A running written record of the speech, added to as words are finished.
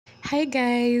Hi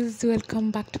guys,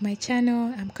 welcome back to my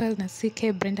channel. I'm called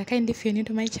Nasike Brenda. If you're new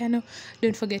to my channel,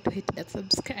 don't forget to hit that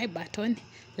subscribe button,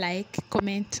 like,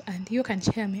 comment, and you can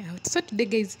share me out. So today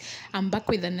guys, I'm back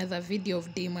with another video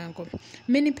of Dimango.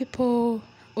 Many people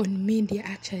on media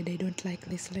actually they don't like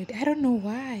this lady. I don't know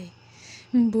why.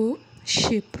 Mbu,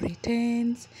 she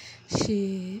pretends,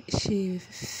 she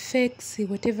fakes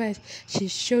whatever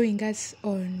she's showing us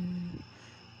on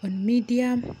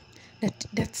media.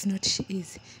 That's not she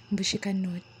is, but she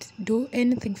cannot do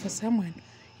anything for someone,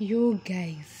 you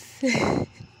guys.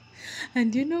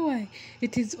 And you know why?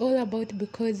 It is all about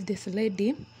because this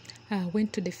lady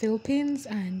went to the Philippines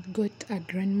and got a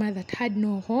grandma that had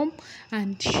no home,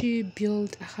 and she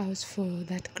built a house for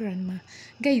that grandma.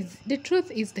 Guys, the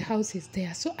truth is the house is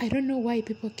there. So I don't know why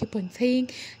people keep on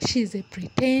saying she's a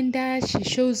pretender, she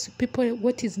shows people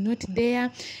what is not there,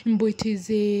 but it is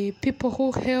people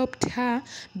who helped her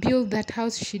build that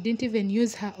house. She didn't even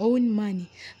use her own money.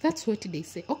 That's what they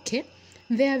say. Okay,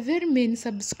 there are very many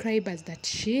subscribers that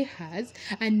she has,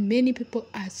 and many people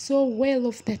are so well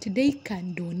off that they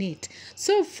can donate.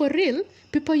 So for real,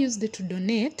 people used it to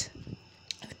donate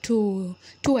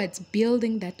towards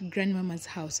building that grandmama's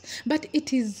house. But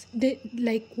it is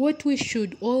what we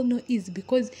should all know is,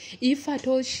 because if at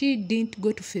all she didn't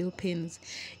go to Philippines,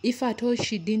 if at all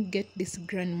she didn't get this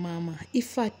grandmama,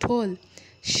 if at all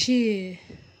she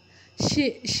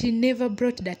never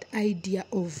brought that idea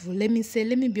of let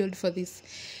me build for this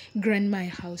grandma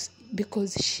house,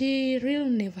 because she really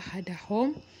never had a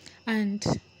home. And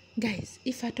guys,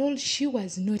 if at all she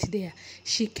was not there,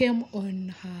 she came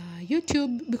on her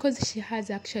YouTube, because she has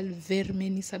actually very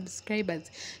many subscribers.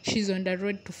 She's on the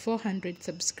road to 400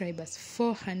 subscribers,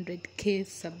 400k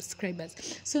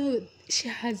subscribers. So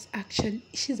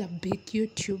she's a big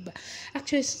YouTuber.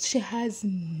 Actually, she has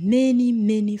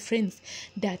many friends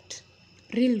that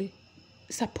really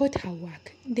support her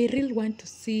work. They really want to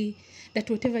see that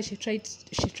whatever she tries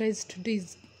to do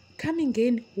is coming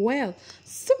in well.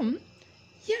 So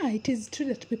yeah, it is true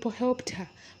that people helped her,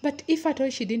 but if at all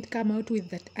she didn't come out with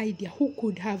that idea, who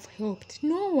could have helped?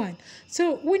 No one.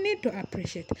 So we need to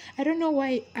appreciate. I don't know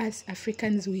why as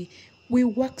Africans we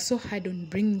work so hard on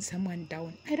bringing someone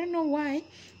down. I don't know why,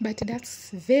 but that's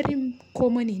very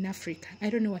common in Africa. I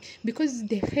don't know why, because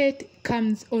the hate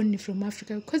comes only from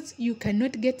Africa, because you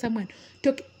cannot get someone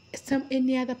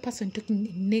any other person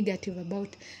talking negative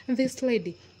about this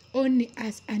lady. Only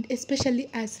us, and especially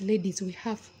as ladies, we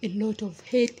have a lot of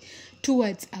hate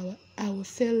towards our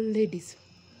fellow ladies.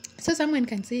 So someone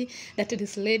can say that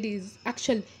this lady is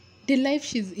actually the life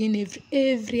she's in.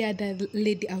 Every other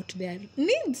lady out there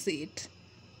needs it.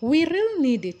 We really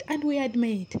need it, and we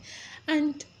admire it.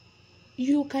 And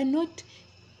you cannot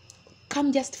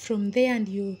come just from there and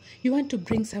you want to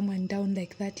bring someone down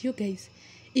like that. You guys,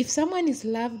 if someone is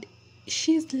loved,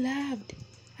 she's loved.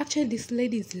 Actually, this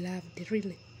lady is loved,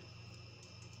 really.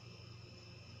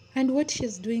 And what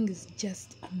she's doing is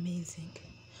just amazing.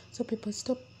 So people,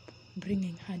 stop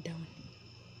bringing her down.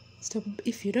 Stop.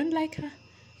 If you don't like her,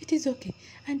 it is okay.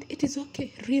 And it is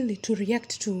okay really to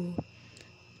react to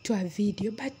a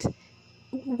video. But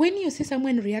when you see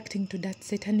someone reacting to that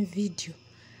certain video,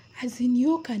 as in,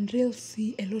 you can really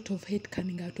see a lot of hate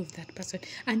coming out of that person.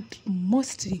 And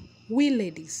mostly we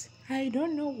ladies. I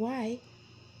don't know why.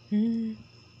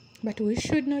 But we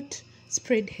should not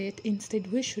spread hate.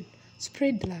 Instead, we should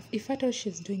spread love. If at all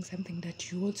she's doing something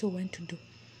that you also want to do,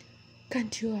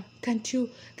 can't you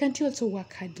also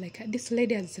work hard like her? This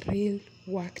lady has really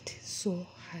worked so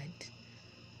hard.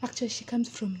 Actually, she comes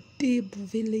from deep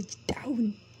village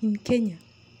down in Kenya.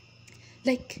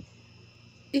 Like,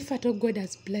 if at all God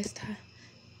has blessed her,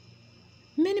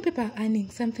 many people are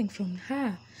earning something from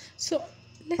her. So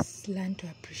let's learn to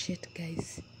appreciate,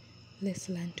 guys. Let's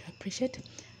learn to appreciate.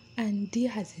 And Dia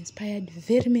has inspired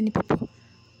very many people.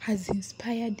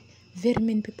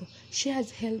 She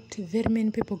has helped very many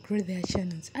people grow their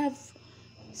channels. I've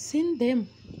seen them.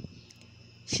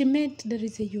 There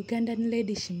is a Ugandan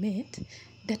lady she met.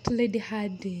 That lady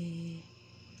had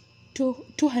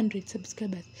 200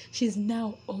 subscribers. She's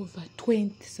now over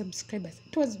 20 subscribers.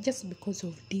 It was just because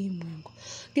of Dimango.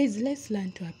 Guys, let's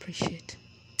learn to appreciate.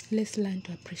 Let's learn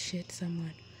to appreciate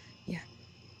someone. Yeah.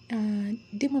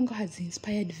 Dimango has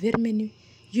inspired very many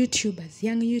YouTubers,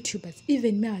 young YouTubers.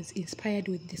 Even me, I was inspired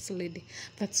with this lady.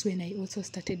 That's when I also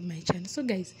started my channel. So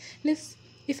guys,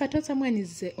 if at all someone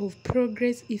is of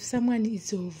progress, if someone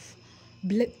is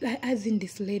as in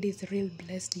this lady is real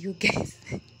blessed, you guys.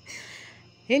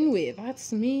 Anyway,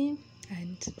 that's me.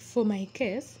 And for my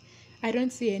case, I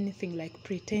don't see anything like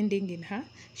pretending in her.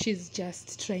 She's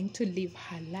just trying to live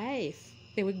her life.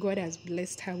 the way God has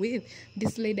blessed her with.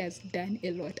 This lady has done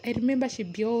a lot. I remember she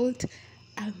built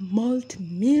a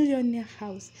multi-millionaire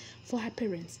house for her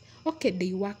parents. Okay,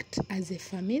 they worked as a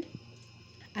family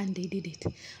and they did it.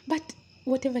 But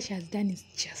whatever she has done is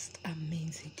just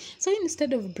amazing. So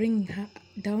instead of bringing her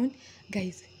down,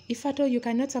 guys, if at all you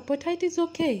cannot support her, it is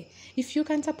okay. If you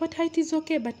can support her, it is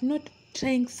okay, but not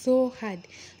trying so hard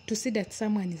to see that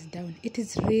someone is down. It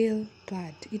is real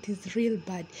bad. It is real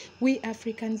bad. We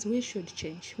Africans, we should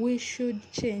change. We should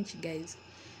change, guys.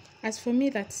 As for me,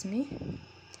 that's me.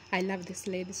 I love this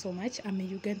lady so much. I'm a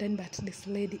Ugandan, but this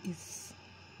lady is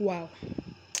wow.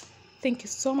 Thank you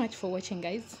so much for watching,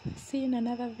 guys. See you in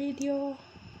another video.